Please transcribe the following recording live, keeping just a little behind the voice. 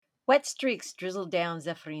Wet streaks drizzled down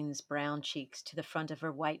Zephyrine brown cheeks to the front of her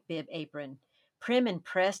white bib apron. Prim and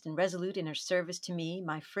pressed and resolute in her service to me,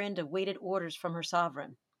 my friend awaited orders from her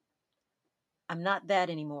sovereign. I'm not that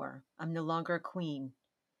anymore. I'm no longer a queen.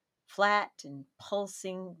 Flat and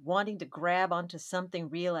pulsing, wanting to grab onto something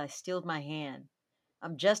real, I stilled my hand.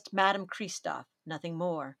 I'm just Madame Christophe, nothing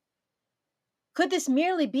more. Could this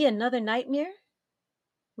merely be another nightmare?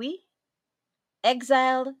 Oui?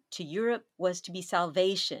 Exiled to Europe was to be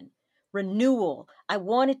salvation, renewal. I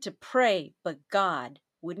wanted to pray, but God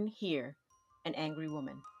wouldn't hear. An angry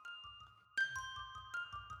woman.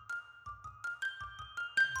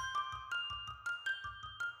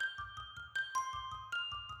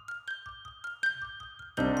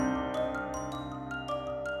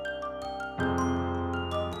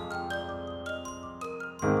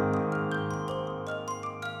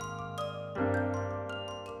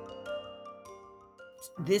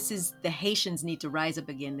 This is the Haitians need to rise up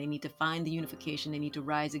again. They need to find the unification. They need to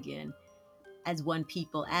rise again as one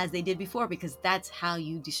people, as they did before, because that's how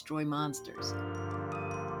you destroy monsters.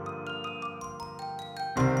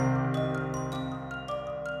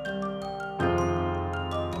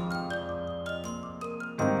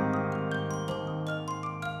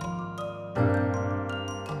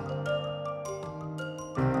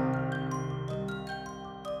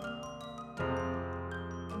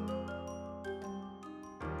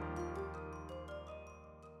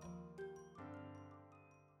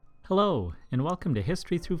 Hello, and welcome to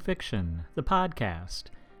History Through Fiction, the podcast.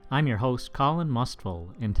 I'm your host, Colin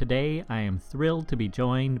Mustful, and today I am thrilled to be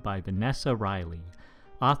joined by Vanessa Riley,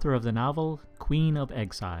 author of the novel Queen of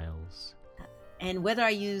Exiles. And whether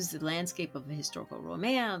I use the landscape of a historical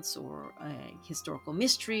romance or a historical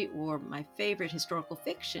mystery or my favorite historical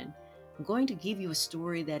fiction, I'm going to give you a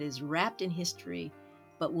story that is wrapped in history,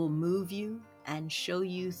 but will move you and show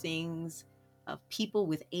you things of people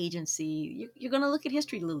with agency. You're going to look at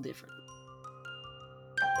history a little differently.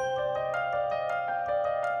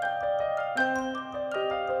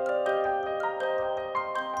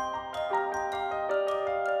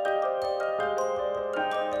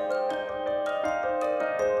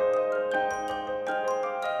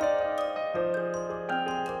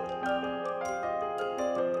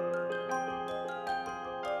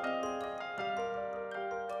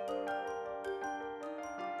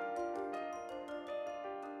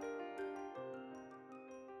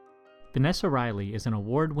 Vanessa Riley is an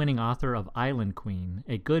award-winning author of Island Queen,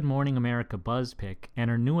 a Good Morning America buzz pick,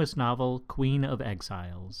 and her newest novel, Queen of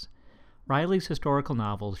Exiles. Riley's historical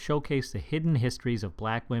novels showcase the hidden histories of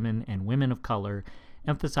black women and women of color,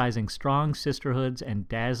 emphasizing strong sisterhoods and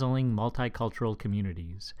dazzling multicultural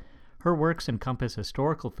communities. Her works encompass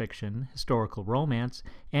historical fiction, historical romance,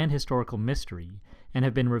 and historical mystery, and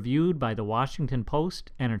have been reviewed by The Washington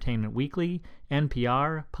Post, Entertainment Weekly,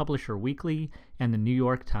 NPR, Publisher Weekly, and The New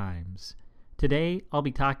York Times. Today, I'll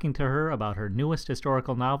be talking to her about her newest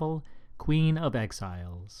historical novel, Queen of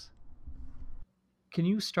Exiles. Can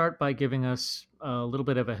you start by giving us a little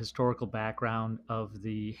bit of a historical background of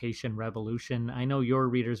the Haitian Revolution? I know your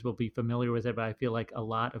readers will be familiar with it, but I feel like a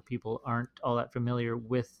lot of people aren't all that familiar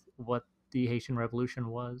with what the Haitian Revolution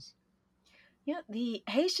was. Yeah, the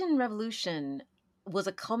Haitian Revolution was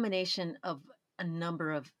a culmination of a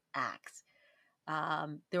number of acts.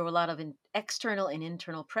 There were a lot of external and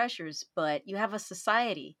internal pressures, but you have a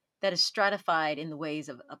society that is stratified in the ways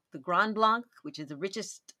of the Grand Blanc, which is the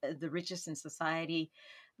richest in society,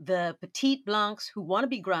 the Petite Blancs who want to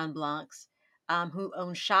be Grand Blancs, who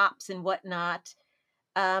own shops and whatnot,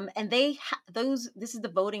 and this is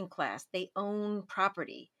the voting class. They own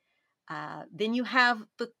property. Then you have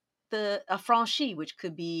the affranchis, which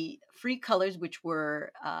could be free colors, which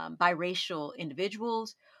were biracial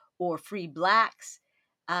individuals or free blacks.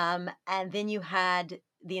 And then you had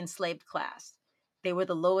the enslaved class. They were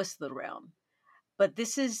the lowest of the realm. But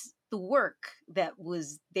this is the work that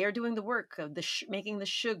was they're doing the work of making the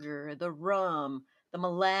sugar, the rum, the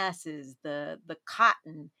molasses, the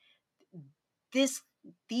cotton. This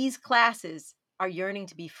these classes are yearning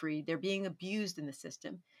to be free. They're being abused in the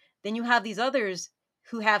system. Then you have these others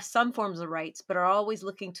who have some forms of rights, but are always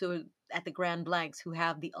looking to at the Grand Blancs who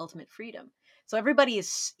have the ultimate freedom. So everybody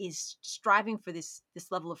is striving for this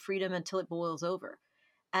level of freedom until it boils over.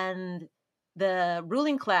 And the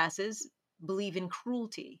ruling classes believe in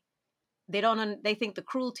cruelty. They think the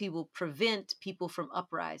cruelty will prevent people from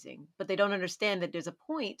uprising, but they don't understand that there's a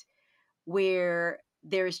point where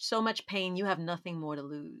there is so much pain, you have nothing more to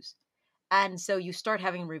lose. And so you start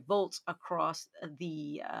having revolts across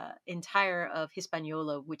the entire of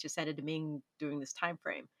Hispaniola, which is Santo Domingue during this time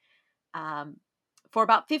frame. For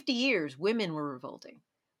about 50 years, women were revolting.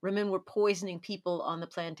 Women were poisoning people on the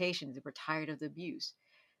plantations. They were tired of the abuse.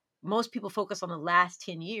 Most people focus on the last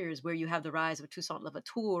 10 years, where you have the rise of Toussaint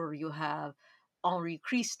Louverture, you have Henri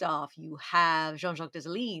Christophe, you have Jean-Jacques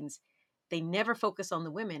Dessalines. They never focus on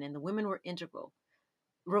the women, and the women were integral.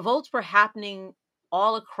 Revolts were happening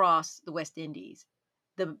all across the West Indies.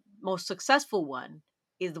 The most successful one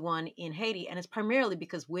is the one in Haiti, and it's primarily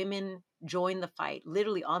because women joined the fight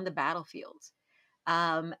literally on the battlefields.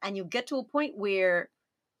 And you get to a point where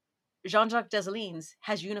Jean Jacques Dessalines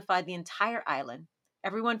has unified the entire island,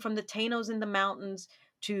 everyone from the Tainos in the mountains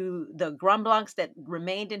to the Grand Blancs that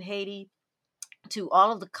remained in Haiti, to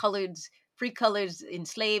all of the coloreds, free coloreds,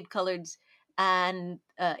 enslaved coloreds, and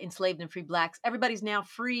enslaved and free blacks. Everybody's now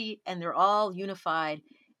free and they're all unified,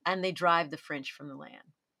 and they drive the French from the land.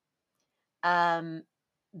 Um,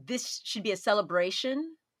 this should be a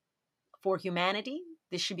celebration for humanity.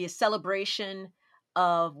 This should be a celebration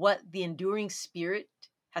of what the enduring spirit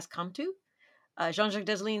has come to. Jean-Jacques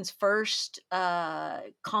Dessalines' first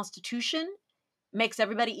constitution makes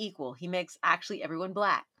everybody equal. He makes actually everyone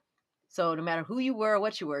black. So no matter who you were or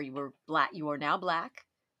what you were black. You are now black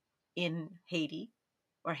in Haiti,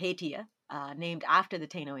 or Haitia, named after the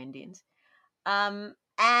Taino Indians.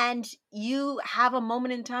 And you have a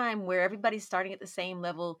moment in time where everybody's starting at the same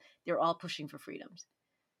level. They're all pushing for freedoms.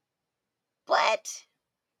 But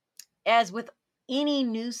as with any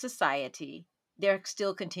new society, there are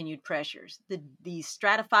still continued pressures. The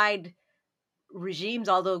stratified regimes,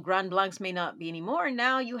 although Grand Blancs may not be anymore,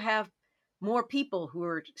 now you have more people who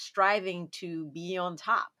are striving to be on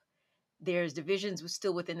top. There's divisions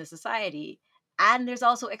still within the society, and there's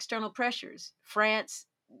also external pressures. France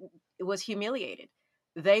was humiliated.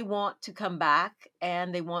 They want to come back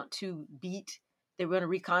and they want to they want to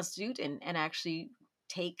reconstitute and actually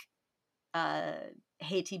take uh,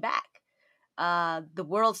 Haiti back. The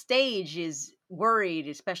world stage is worried,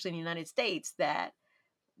 especially in the United States, that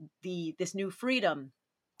this new freedom,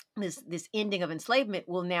 this ending of enslavement,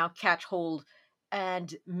 will now catch hold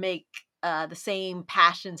and make the same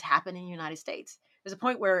passions happen in the United States. There's a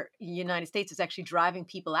point where the United States is actually driving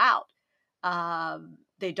people out.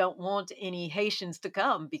 They don't want any Haitians to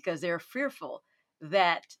come because they're fearful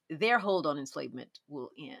that their hold on enslavement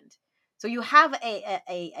will end. So you have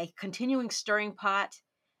a continuing stirring pot.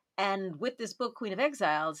 And with this book, Queen of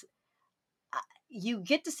Exiles, uh, you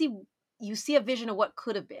see a vision of what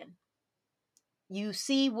could have been. You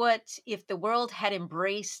see what if the world had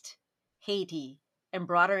embraced Haiti and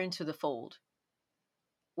brought her into the fold,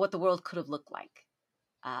 what the world could have looked like,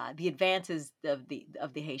 the advances of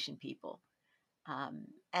the Haitian people.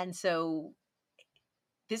 And so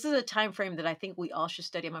this is a time frame that I think we all should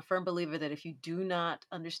study. I'm a firm believer that if you do not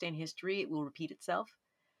understand history, it will repeat itself.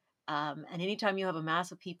 And anytime you have a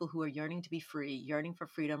mass of people who are yearning to be free, yearning for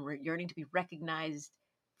freedom, yearning to be recognized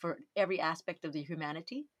for every aspect of their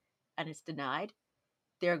humanity, and it's denied,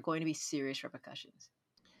 there are going to be serious repercussions.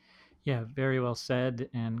 Yeah, very well said,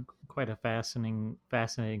 and quite a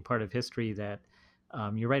fascinating part of history that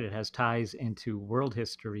you're right. It has ties into world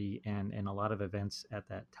history and a lot of events at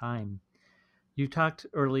that time. You talked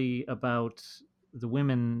early about the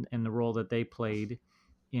women and the role that they played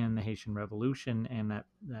in the Haitian Revolution and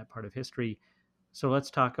that part of history. So let's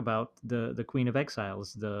talk about the Queen of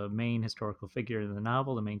Exiles, the main historical figure in the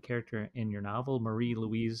novel, the main character in your novel, Marie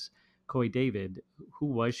Louise Coy David. Who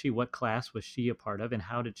was she? What class was she a part of? And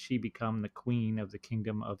how did she become the queen of the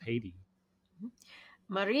Kingdom of Haiti?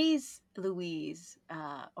 Marie's Louise,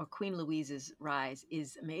 or Queen Louise's rise,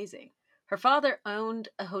 is amazing. Her father owned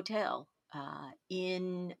a hotel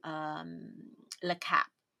in Le Cap.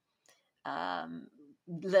 Um,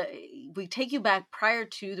 we take you back prior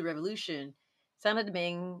to the revolution. Saint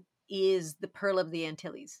Domingue is the pearl of the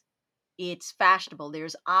Antilles. It's fashionable.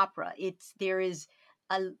 There's opera.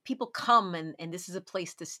 People come, and this is a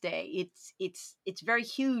place to stay. It's very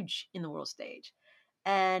huge in the world stage.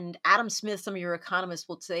 And Adam Smith, some of your economists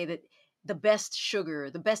will say that the best sugar,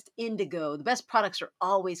 the best indigo, the best products are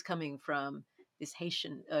always coming from this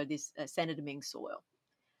Saint Domingue soil.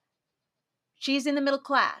 She's in the middle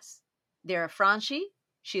class. They're a Franchi.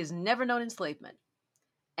 She has never known enslavement.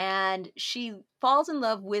 And she falls in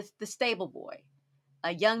love with the stable boy,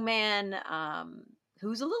 a young man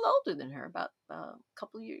who's a little older than her, about a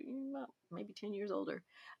couple of years, maybe 10 years older,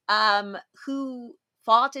 who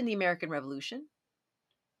fought in the American Revolution,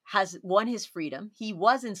 has won his freedom. He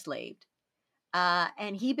was enslaved,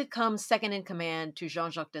 and he becomes second in command to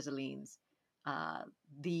Jean-Jacques Dessalines,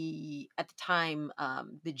 the at the time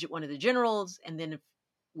one of the generals, and then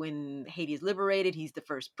when Haiti is liberated, he's the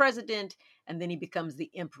first president, and then he becomes the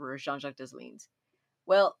emperor, Jean-Jacques Dessalines.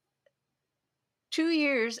 Well, 2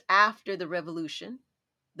 years after the revolution,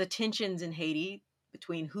 the tensions in Haiti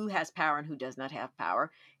between who has power and who does not have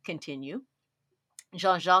power continue.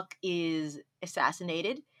 Jean Jacques is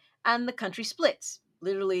assassinated, and the country splits.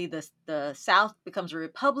 Literally, the South becomes a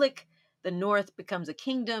republic, the North becomes a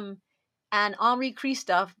kingdom, and Henri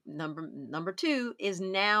Christophe, number two, is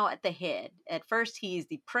now at the head. At first, he is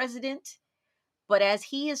the president, but as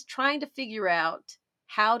he is trying to figure out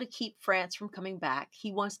how to keep France from coming back,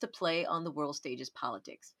 he wants to play on the world stage's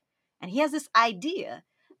politics. And he has this idea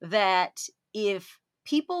that if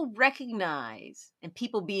people recognize, and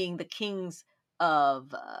people being the kings of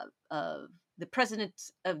the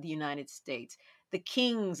presidents of the United States, the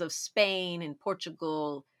kings of Spain and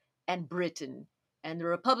Portugal and Britain, and the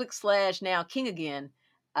Republic slash now king again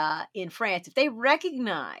in France, if they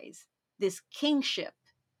recognize this kingship,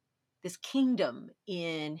 this kingdom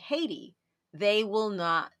in Haiti, they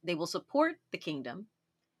will support the kingdom,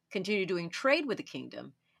 continue doing trade with the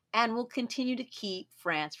kingdom, and will continue to keep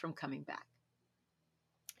France from coming back.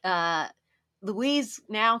 Uh, Louise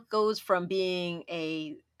now goes from being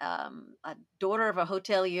a daughter of a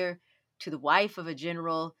hotelier to the wife of a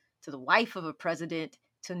general to the wife of a president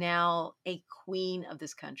to now a queen of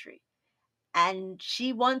this country. And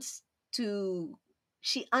to,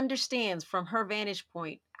 she understands from her vantage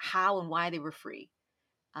point how and why they were free,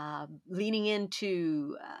 leaning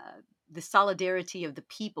into the solidarity of the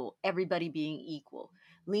people, everybody being equal,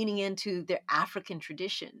 leaning into their African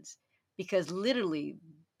traditions, because literally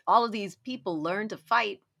all of these people learn to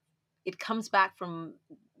fight. It comes back from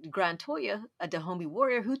Grand Toya, a Dahomey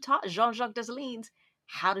warrior who taught Jean-Jacques Dessalines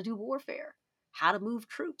how to do warfare, how to move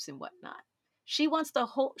troops and whatnot. She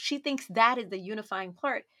thinks that is the unifying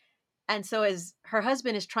part. And so as her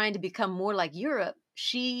husband is trying to become more like Europe,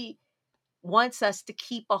 she wants us to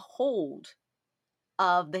keep a hold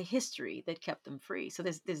of the history that kept them free. So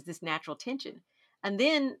there's this natural tension. And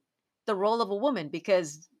then the role of a woman,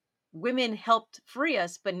 because women helped free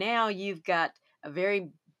us, but now you've got a very,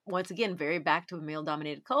 once again, very back to a male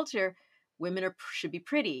dominated culture. Women should be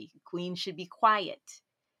pretty, queens should be quiet.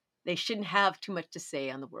 They shouldn't have too much to say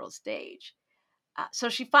on the world stage. So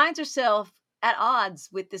she finds herself at odds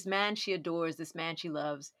with this man she adores, this man she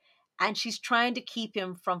loves, and she's trying to keep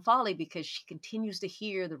him from folly because she continues to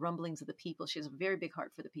hear the rumblings of the people. She has a very big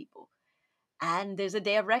heart for the people. And there's a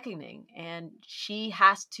day of reckoning, and she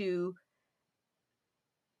has to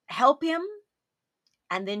help him,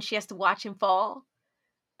 and then she has to watch him fall,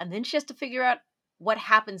 and then she has to figure out what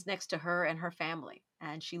happens next to her and her family.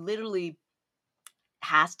 And she literally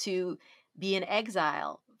has to be in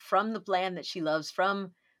exile from the land that she loves,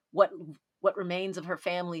 from what what remains of her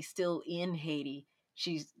family still in Haiti.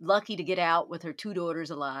 She's lucky to get out with her two daughters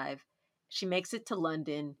alive. She makes it to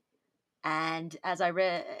London, and as I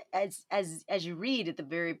read, as you read at the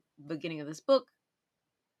very beginning of this book,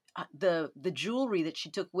 the jewelry that she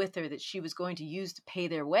took with her that she was going to use to pay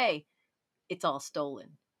their way, it's all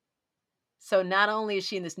stolen. So not only is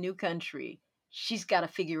she in this new country, she's got to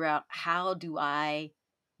figure out, how do I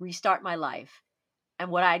restart my life? And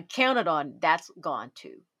what I'd counted on, that's gone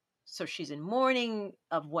too. So she's in mourning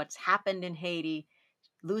of what's happened in Haiti,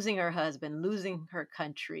 losing her husband, losing her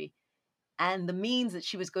country, and the means that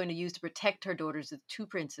she was going to use to protect her daughters, the two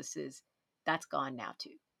princesses, that's gone now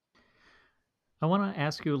too. I want to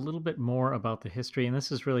ask you a little bit more about the history, and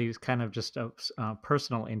this is really kind of just a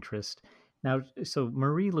personal interest. Now, so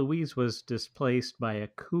Marie Louise was displaced by a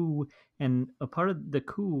coup, and a part of the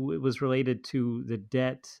coup, it was related to the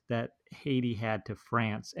debt that Haiti had to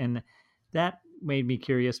France, and that made me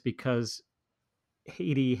curious because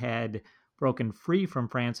Haiti had broken free from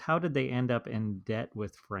France. How did they end up in debt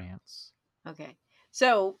with France? Okay.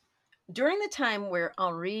 So during the time where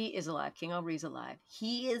Henri is alive, King Henri is alive,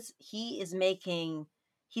 he's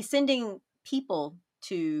sending people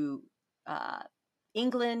to uh,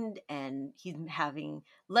 England, and he's having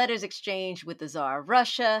letters exchanged with the Tsar of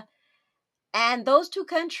Russia, and those two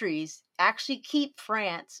countries actually keep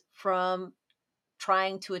France from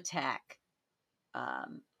trying to attack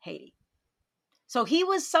Haiti. So he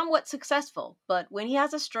was somewhat successful, but when he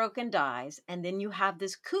has a stroke and dies, and then you have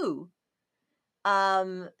this coup,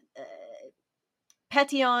 um, uh,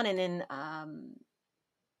 Petion and then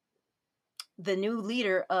the new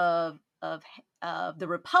leader of the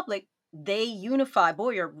republic, they unify.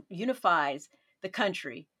 Boyer unifies the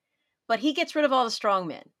country, but he gets rid of all the strong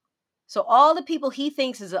men. So all the people he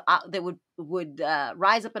thinks that would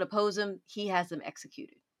rise up and oppose him, he has them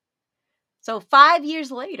executed. So 5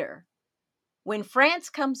 years later, when France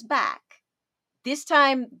comes back, this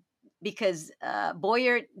time because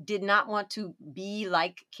Boyer did not want to be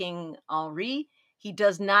like King Henri, he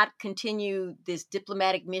does not continue this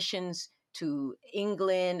diplomatic missions to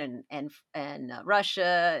England and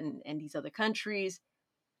Russia and these other countries.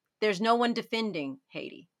 There's no one defending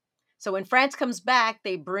Haiti. So when France comes back,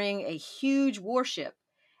 they bring a huge warship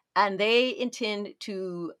and they intend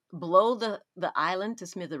to blow the island to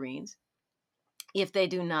smithereens if they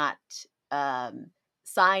do not um,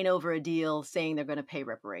 sign over a deal saying they're going to pay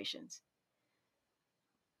reparations.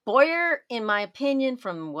 Boyer, in my opinion,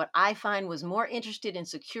 from what I find, was more interested in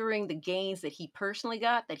securing the gains that he personally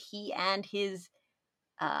got, that he and his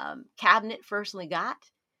cabinet personally got,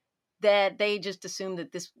 that they just assumed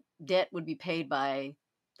that this debt would be paid by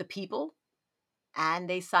the people and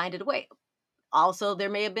they signed it away. Also, there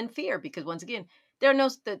may have been fear because, once again, there are no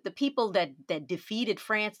the people that defeated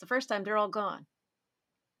France the first time, they're all gone.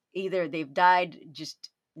 Either they've died just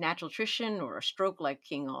natural attrition or a stroke like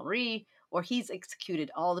King Henri, or he's executed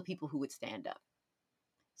all the people who would stand up.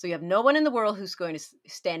 So you have no one in the world who's going to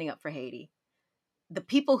standing up for Haiti. The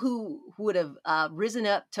people who would have risen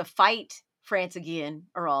up to fight France again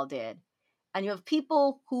are all dead. And you have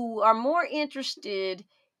people who are more interested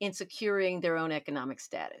in securing their own economic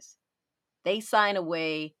status. They sign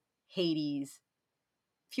away Haiti's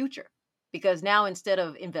future because now instead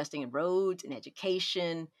of investing in roads and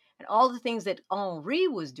education and all the things that Henri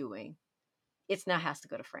was doing, it now has to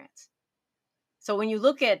go to France. So when you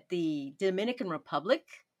look at the Dominican Republic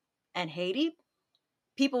and Haiti,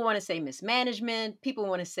 people want to say mismanagement. People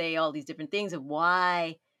want to say all these different things of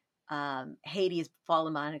why Haiti has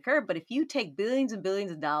fallen behind the curve. But if you take billions and billions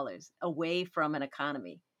of dollars away from an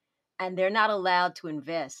economy and they're not allowed to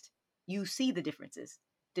invest, you see the differences.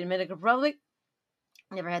 The Dominican Republic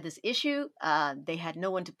never had this issue. They had no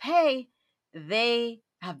one to pay. They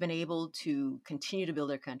have been able to continue to build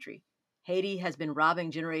their country. Haiti has been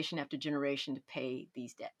robbing generation after generation to pay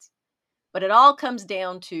these debts. But it all comes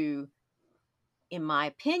down to, in my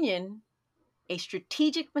opinion, a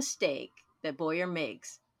strategic mistake that Boyer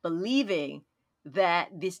makes, believing that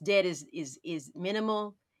this debt is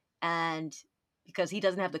minimal, and because he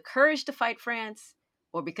doesn't have the courage to fight France,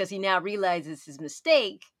 or because he now realizes his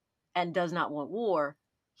mistake and does not want war,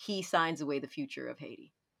 he signs away the future of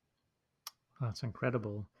Haiti. That's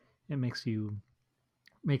incredible. It makes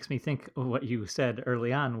me think of what you said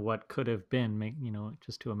early on. What could have been? Make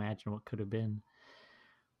just to imagine what could have been.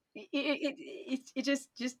 It just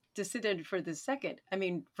to sit there for this second. I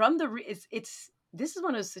mean, from the it's this is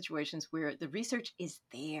one of those situations where the research is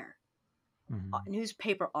there. Hmm.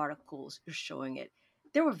 Newspaper articles are showing it.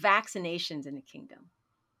 There were vaccinations in the kingdom.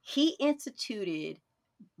 He instituted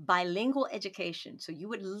bilingual education. So you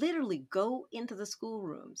would literally go into the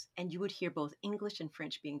schoolrooms and you would hear both English and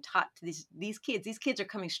French being taught to these kids. These kids are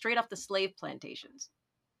coming straight off the slave plantations.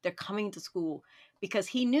 They're coming to school because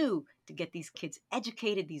he knew to get these kids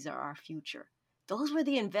educated, these are our future. Those were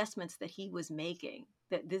the investments that he was making,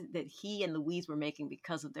 that he and Louise were making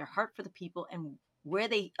because of their heart for the people and where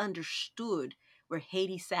they understood where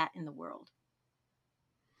Haiti sat in the world.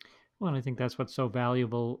 Well, I think that's what's so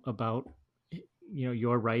valuable about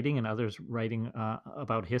your writing and others writing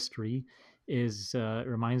about history is it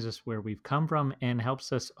reminds us where we've come from and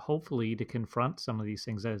helps us hopefully to confront some of these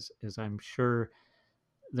things as I'm sure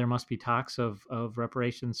there must be talks of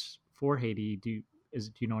reparations for Haiti. Do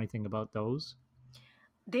you know anything about those?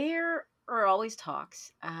 There are always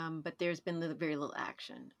talks, but there's been very little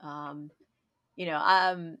action. You know,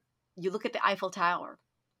 um, you look at the Eiffel Tower.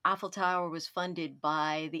 Eiffel Tower was funded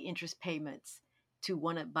by the interest payments to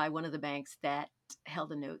one of the banks that held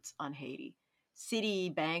the notes on Haiti.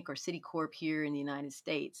 Citibank or Citicorp here in the United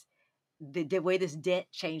States. The way this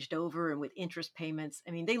debt changed over and with interest payments,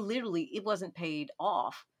 I mean, they literally it wasn't paid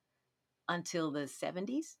off until the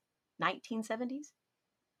 70s, 1970s.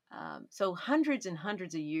 So hundreds and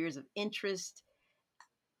hundreds of years of interest.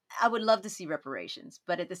 I would love to see reparations,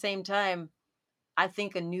 but at the same time, I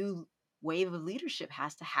think a new wave of leadership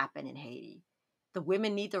has to happen in Haiti. The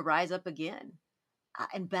women need to rise up again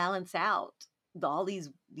and balance out all these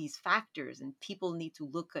factors, and people need to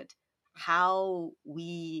look at how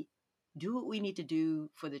we do what we need to do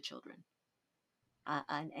for the children,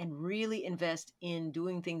 and really invest in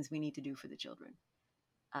doing things we need to do for the children.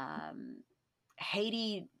 Um,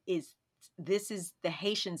 Haiti is this is the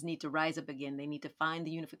Haitians need to rise up again. They need to find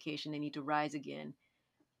the unification. They need to rise again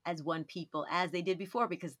as one people as they did before,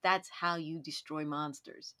 because that's how you destroy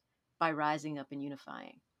monsters, by rising up and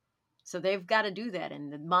unifying. So they've got to do that,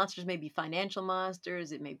 and the monsters may be financial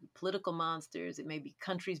monsters, it may be political monsters, it may be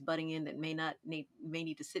countries butting in that may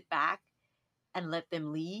need to sit back and let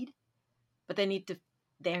them lead, but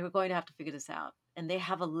they're going to have to figure this out, and they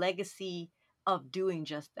have a legacy of doing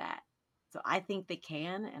just that. So I think they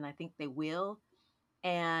can, and I think they will,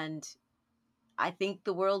 and I think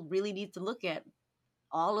the world really needs to look at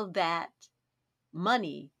all of that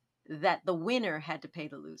money that the winner had to pay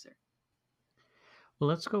the loser. Well,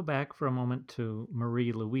 let's go back for a moment to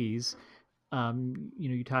Marie Louise.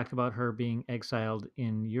 You talked about her being exiled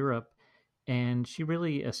in Europe, and she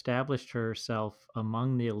really established herself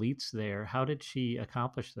among the elites there. How did she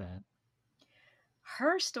accomplish that?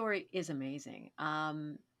 Her story is amazing. A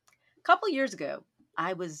couple years ago,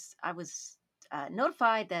 I was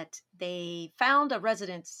notified that they found a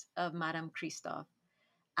residence of Madame Christophe,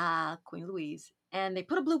 Queen Louise, and they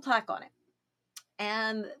put a blue plaque on it.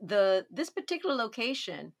 And the this particular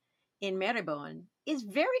location in Maribon is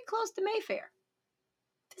very close to Mayfair.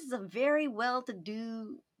 This is a very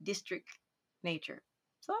well-to-do district nature.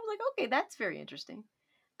 So I was like, okay, that's very interesting.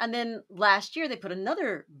 And then last year they put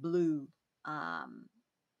another blue um,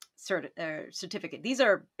 certificate. These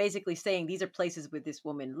are basically saying these are places where this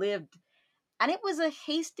woman lived, and it was a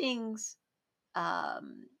Hastings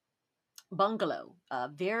um, bungalow,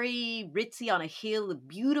 very ritzy on a hill, a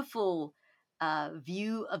beautiful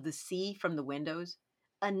view of the sea from the windows.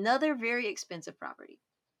 Another very expensive property.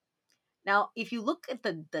 Now, if you look at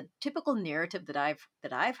the typical narrative that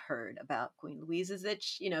I've heard about Queen Louise is that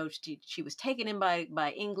she was taken in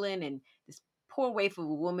by England and this poor waif of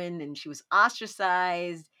a woman, and she was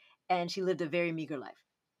ostracized, and she lived a very meager life.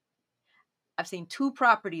 I've seen two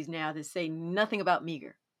properties now that say nothing about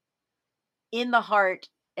meager in the heart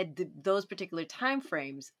at those particular time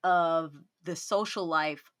frames of the social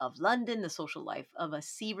life of London, the social life of a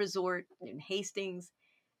sea resort in Hastings.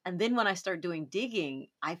 And then when I start doing digging,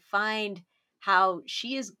 I find how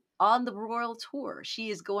she is on the royal tour. She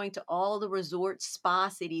is going to all the resort spa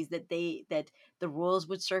cities that the royals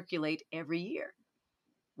would circulate every year.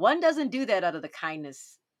 One doesn't do that out of the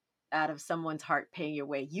kindness out of someone's heart paying your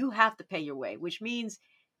way. You have to pay your way, which means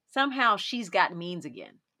somehow she's got means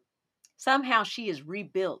again. Somehow she has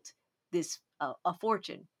rebuilt this a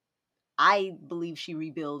fortune. I believe she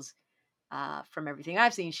rebuilds from everything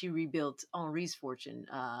I've seen, she rebuilt Henri's fortune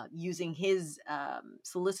using his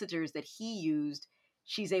solicitors that he used.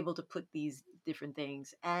 She's able to put these different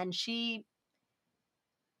things. And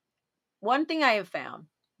one thing I have found,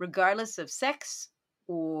 regardless of sex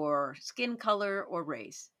or skin color or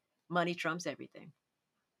race, money trumps everything.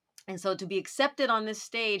 And so to be accepted on this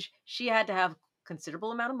stage, she had to have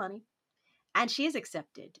considerable amount of money. And she is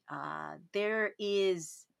accepted. There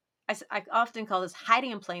is, I often call this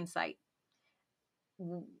hiding in plain sight.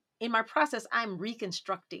 In my process, I'm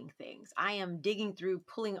reconstructing things. I am digging through,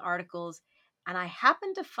 pulling articles, and I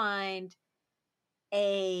happen to find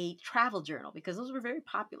a travel journal because those were very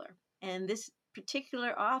popular. And this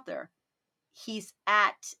particular author, he's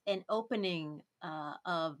at an opening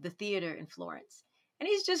of the theater in Florence. And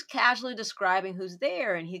he's just casually describing who's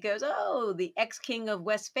there. And he goes, oh, the ex king of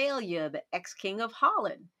Westphalia, the ex king of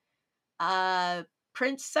Holland, uh,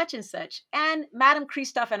 Prince such and Madame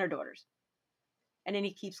Christophe and her daughters. And then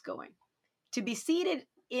he keeps going. To be seated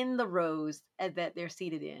in the rows that they're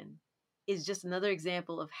seated in is just another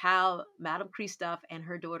example of how Madame Christophe and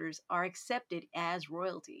her daughters are accepted as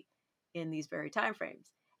royalty in these very time frames,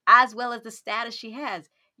 as well as the status she has.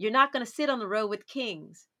 You're not going to sit on the row with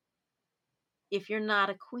kings if you're not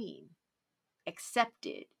a queen,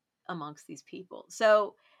 accepted amongst these people.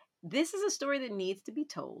 So this is a story that needs to be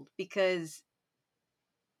told because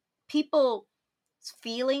people's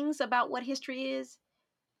feelings about what history is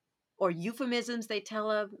or euphemisms they tell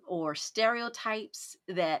them or stereotypes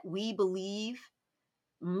that we believe,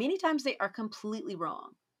 many times they are completely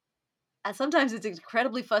wrong. And sometimes it's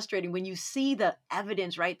incredibly frustrating when you see the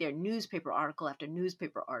evidence right there, newspaper article after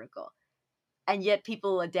newspaper article, and yet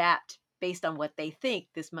people adapt based on what they think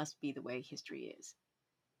this must be the way history is.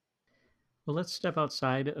 Well, let's step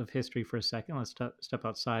outside of history for a second. Let's step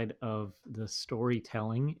outside of the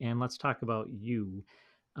storytelling and let's talk about you.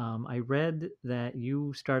 I read that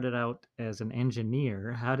you started out as an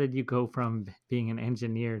engineer. How did you go from being an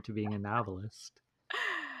engineer to being a novelist?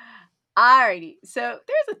 Alrighty. So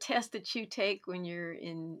there's a test that you take when you're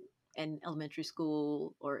in an elementary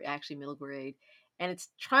school or actually middle grade, and it's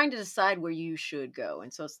trying to decide where you should go.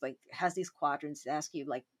 And so it's like has these quadrants, ask you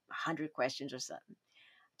like 100 questions or something.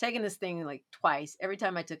 Taking this thing like twice. Every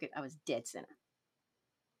time I took it, I was dead center.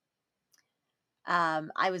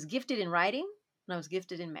 I was gifted in writing and I was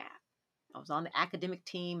gifted in math. I was on the academic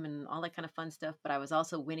team and all that kind of fun stuff, but I was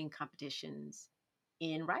also winning competitions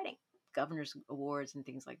in writing, governor's awards and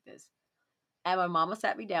things like this. And my mama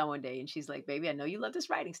sat me down one day and she's like, baby, I know you love this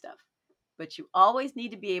writing stuff, but you always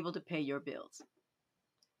need to be able to pay your bills.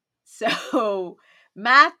 So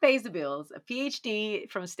math pays the bills. A PhD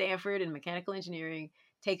from Stanford in mechanical engineering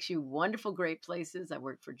takes you wonderful, great places. I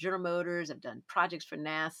worked for General Motors. I've done projects for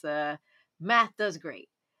NASA. Math does great.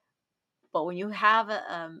 But when you have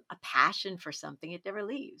a passion for something, it never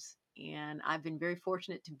leaves. And I've been very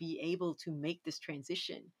fortunate to be able to make this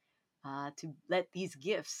transition, to let these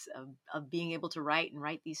gifts of being able to write and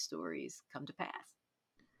write these stories come to pass.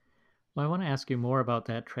 Well, I want to ask you more about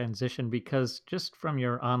that transition because just from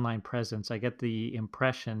your online presence, I get the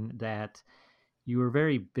impression that you were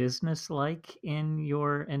very business-like in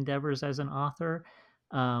your endeavors as an author.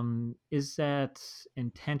 Is that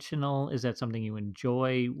intentional? Is that something you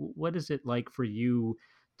enjoy? What is it like for you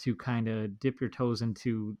to kind of dip your toes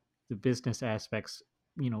into the business aspects,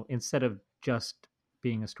 instead of just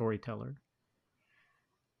being a storyteller?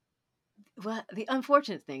 Well, the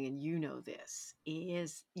unfortunate thing, and you know this,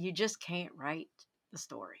 is you just can't write the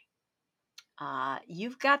story.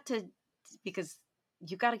 You've got to, because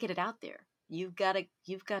you've got to get it out there. You've got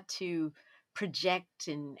to project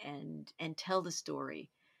and tell the story.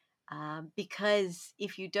 Because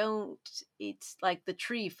if you don't, it's like the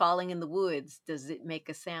tree falling in the woods. Does it make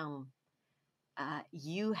a sound?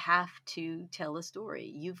 You have to tell a story.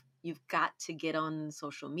 You've got to get on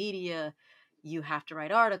social media. You have to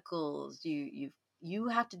write articles. You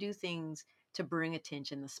have to do things to bring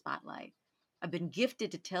attention, the spotlight. I've been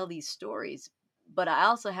gifted to tell these stories, but I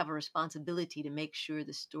also have a responsibility to make sure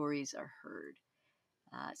the stories are heard.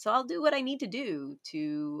 So I'll do what I need to do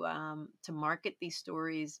to market these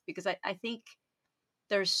stories, because I think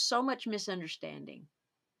there's so much misunderstanding.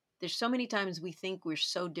 There's so many times we think we're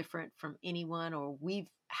so different from anyone, or we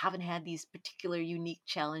haven't had these particular unique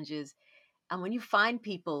challenges. And when you find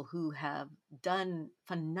people who have done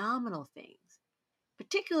phenomenal things,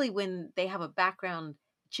 particularly when they have a background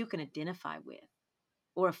that you can identify with,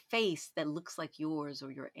 or a face that looks like yours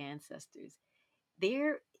or your ancestors,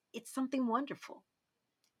 there it's something wonderful.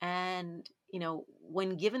 And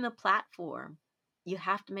when given the platform, you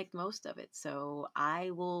have to make the most of it. So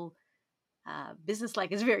I will,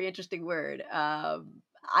 business-like is a very interesting word.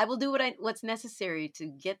 I will do what's necessary to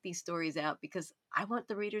get these stories out, because I want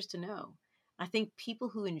the readers to know. I think people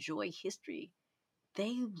who enjoy history,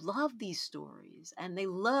 they love these stories, and they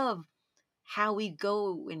love how we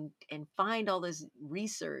go and find all this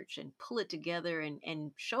research and pull it together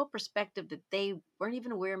and show a perspective that they weren't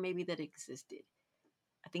even aware maybe that existed.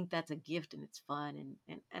 I think that's a gift, and it's fun,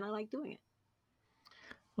 and I like doing it.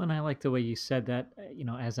 Well, and I like the way you said that.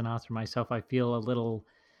 As an author myself, I feel a little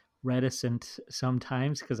reticent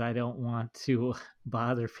sometimes because I don't want to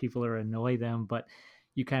bother people or annoy them. But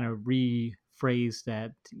you kind of rephrase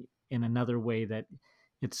that in another way, that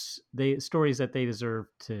it's they stories that they deserve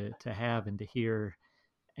to have and to hear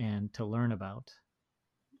and to learn about.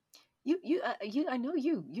 I know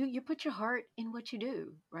you put your heart in what you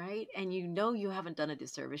do, right? And you haven't done a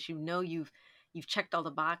disservice. You've checked all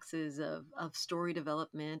the boxes of story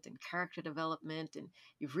development and character development, and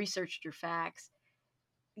you've researched your facts.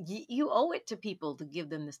 You owe it to people to give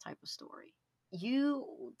them this type of story.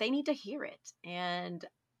 They need to hear it. And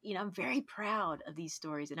I'm very proud of these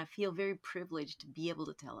stories, and I feel very privileged to be able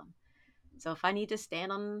to tell them. So if I need to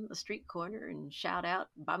stand on the street corner and shout out,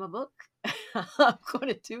 buy my book, I'm going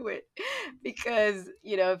to do it. Because,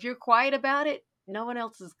 if you're quiet about it, no one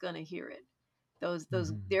else is going to hear it.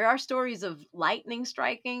 Mhm. There are stories of lightning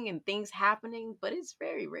striking and things happening, but it's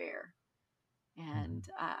very rare. And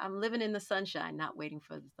Mhm. I'm living in the sunshine, not waiting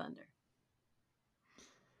for the thunder.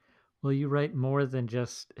 Well, you write more than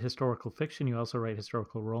just historical fiction. You also write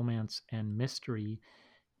historical romance and mystery.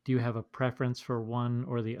 Do you have a preference for one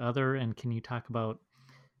or the other? And can you talk about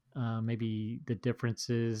maybe the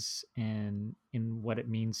differences and in what it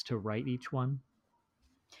means to write each one?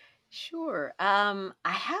 Sure. I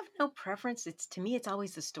have no preference. To me, it's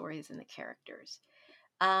always the stories and the characters.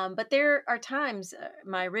 But there are times,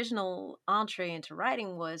 my original entree into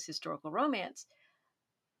writing was historical romance,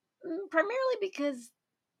 primarily because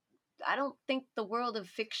I don't think the world of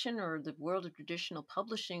fiction or the world of traditional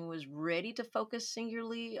publishing was ready to focus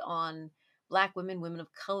singularly on Black women, women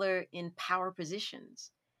of color in power positions.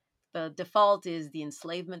 The default is the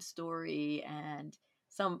enslavement story, and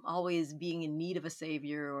some always being in need of a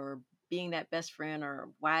savior, or being that best friend or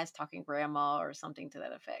wise talking grandma or something to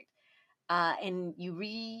that effect. And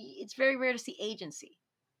it's very rare to see agency,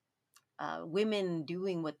 women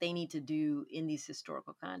doing what they need to do in these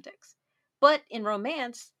historical contexts. But in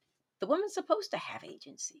romance, the woman's supposed to have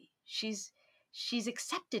agency. She's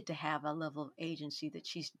accepted to have a level of agency, that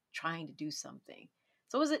she's trying to do something.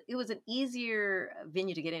 So it was an easier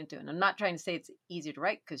venue to get into. And I'm not trying to say it's easier to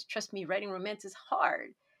write, because trust me, writing romance is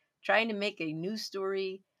hard. Trying to make a new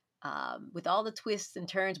story, with all the twists and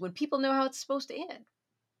turns when people know how it's supposed to end,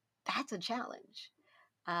 that's a challenge.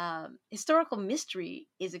 Historical mystery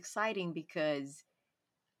is exciting because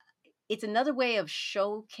it's another way of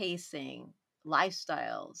showcasing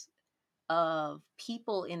lifestyles of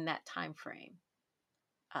people in that time frame,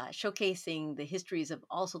 showcasing the histories of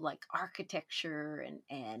also like architecture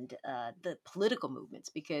and the political movements,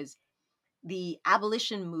 because the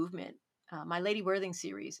abolition movement, my Lady Worthing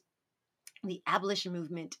series, the abolition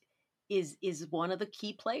movement is one of the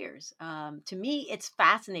key players. To me, it's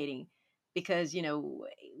fascinating because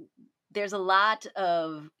there's a lot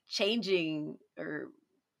of changing, or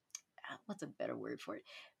what's a better word for it,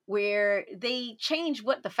 where they change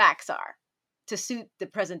what the facts are to suit the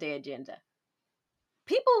present day agenda.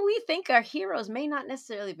 People we think are heroes may not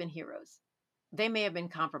necessarily have been heroes. They may have been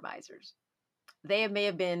compromisers. They may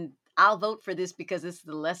have been, I'll vote for this because this is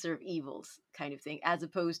the lesser of evils kind of thing, as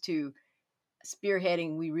opposed to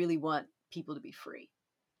spearheading, we really want people to be free.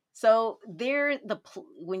 So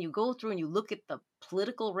when you go through and you look at the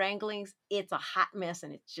political wranglings, it's a hot mess,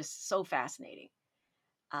 and it's just so fascinating.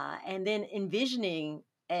 And then envisioning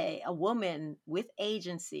a woman with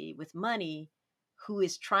agency, with money, who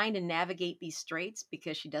is trying to navigate these straits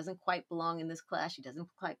because she doesn't quite belong in this class, she doesn't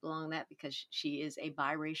quite belong in that, because she is a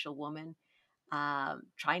biracial woman,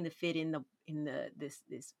 trying to fit in the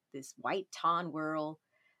this white ton world,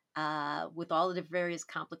 with all of the various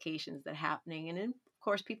complications that are happening. And then, of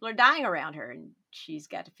course, people are dying around her, and she's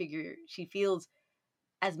got to figure. She feels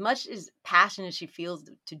as much as passion as she feels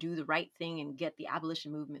to do the right thing and get the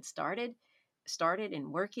abolition movement started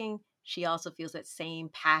and working. She also feels that same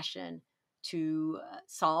passion to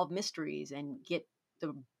solve mysteries and get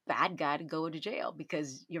the bad guy to go to jail,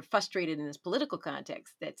 because you're frustrated in this political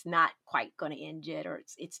context that's not quite going to end yet, or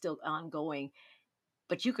it's still ongoing,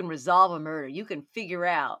 but you can resolve a murder. You can figure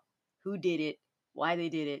out who did it, why they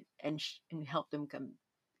did it, and help them come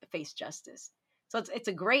face justice. So it's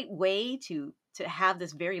a great way to have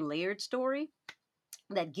this very layered story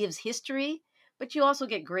that gives history, but you also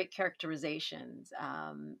get great characterizations,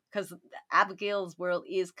 because Abigail's world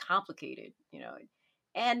is complicated,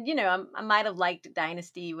 And I might have liked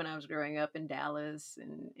Dynasty when I was growing up in Dallas,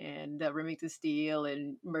 and Remington Steele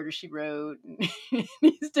and Murder She Wrote, and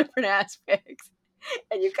these different aspects,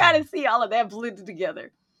 and you kind Sure. of see all of that blended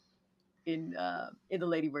together in the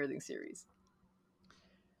Lady Worthing series.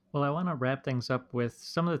 Well, I want to wrap things up with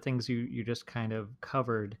some of the things you just kind of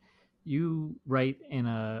covered. You write in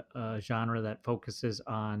a genre that focuses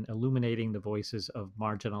on illuminating the voices of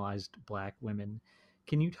marginalized Black women.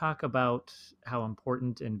 Can you talk about how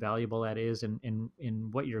important and valuable that is, and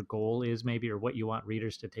what your goal is, maybe, or what you want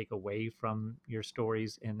readers to take away from your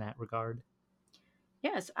stories in that regard?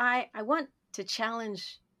 Yes, I want to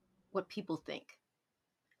challenge what people think.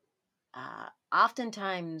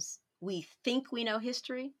 Oftentimes, we think we know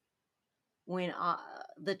history when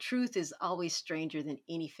the truth is always stranger than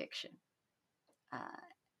any fiction. Uh,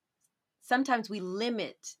 Sometimes we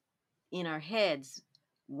limit in our heads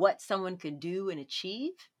what someone could do and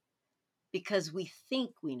achieve because we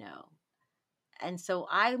think we know. And so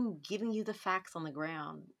I'm giving you the facts on the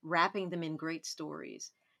ground, wrapping them in great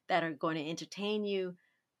stories that are going to entertain you,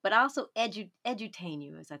 but also edutain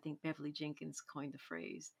you, as I think Beverly Jenkins coined the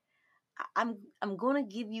phrase. I'm going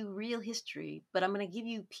to give you real history, but I'm going to give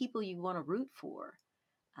you people you want to root for.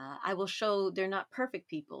 I will show they're not perfect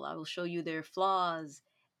people. I will show you their flaws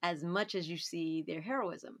as much as you see their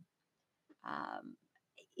heroism. Um,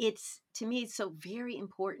 it's to me, it's so very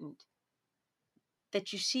important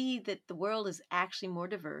that you see that the world is actually more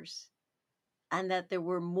diverse, and that there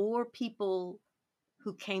were more people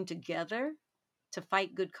who came together to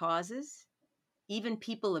fight good causes, even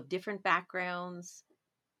people of different backgrounds,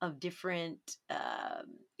 of different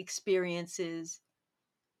experiences,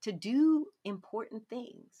 to do important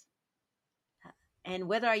things. And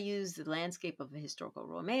whether I use the landscape of a historical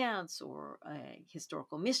romance or a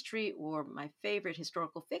historical mystery or my favorite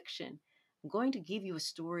historical fiction, I'm going to give you a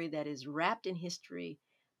story that is wrapped in history,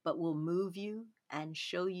 but will move you and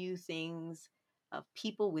show you things of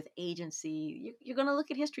people with agency. You're going to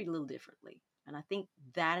look at history a little differently. And I think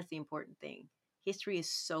that is the important thing. History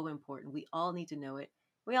is so important. We all need to know it.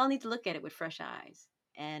 We all need to look at it with fresh eyes,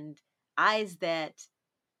 and eyes that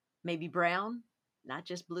may be brown, not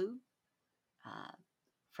just blue, uh,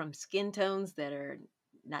 from skin tones that are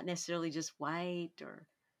not necessarily just white or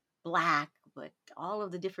black, but all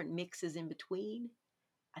of the different mixes in between.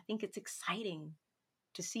 I think it's exciting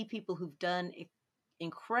to see people who've done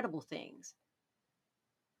incredible things,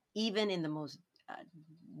 even in the most uh,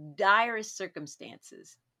 direst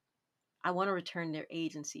circumstances. I want to return their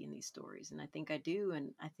agency in these stories, and I think I do,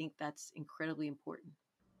 and I think that's incredibly important.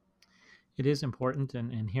 It is important,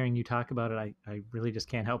 and hearing you talk about it, I really just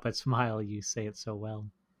can't help but smile. You say it so well.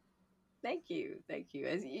 Thank you. Thank you.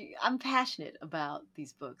 I'm passionate about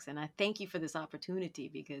these books, and I thank you for this opportunity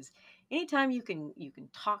because anytime you can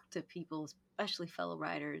talk to people, especially fellow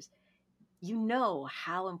writers, you know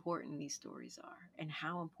how important these stories are and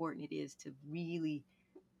how important it is to really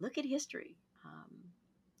look at history,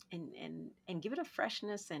 and give it a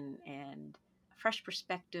freshness and a fresh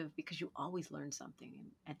perspective because you always learn something,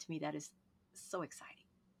 and to me that is so exciting.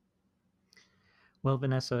 Well,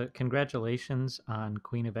 Vanessa, congratulations on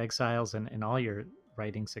Queen of Exiles and all your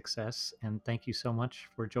writing success. And thank you so much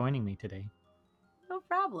for joining me today. No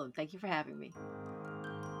problem. Thank you for having me.